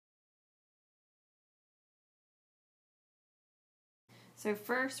So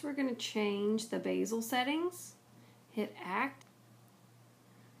first we're going to change the basal settings. Hit Act.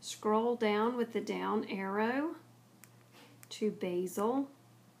 Scroll down with the down arrow to Basal.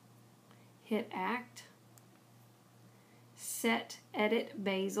 Hit Act. Set Edit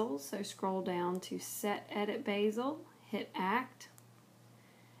Basal. So scroll down to Set Edit Basal. Hit Act.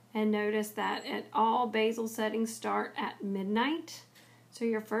 And notice that all basal settings start at midnight. So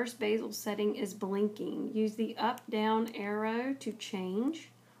your first basal setting is blinking. Use the up-down arrow to change.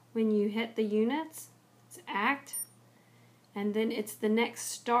 When you hit the units, it's Act. And then it's the next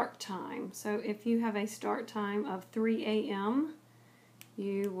start time. So if you have a start time of 3 a.m.,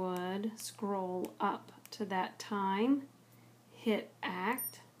 you would scroll up to that time, hit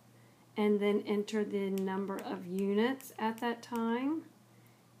Act, and then enter the number of units at that time,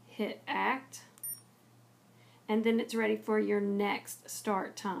 hit Act, and then it's ready for your next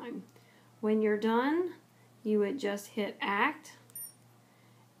start time. When you're done, you would just hit Act,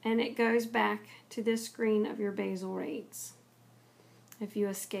 and it goes back to this screen of your basal rates. If you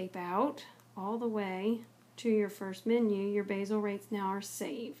escape out all the way to your first menu, your basal rates now are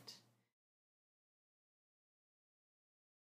saved.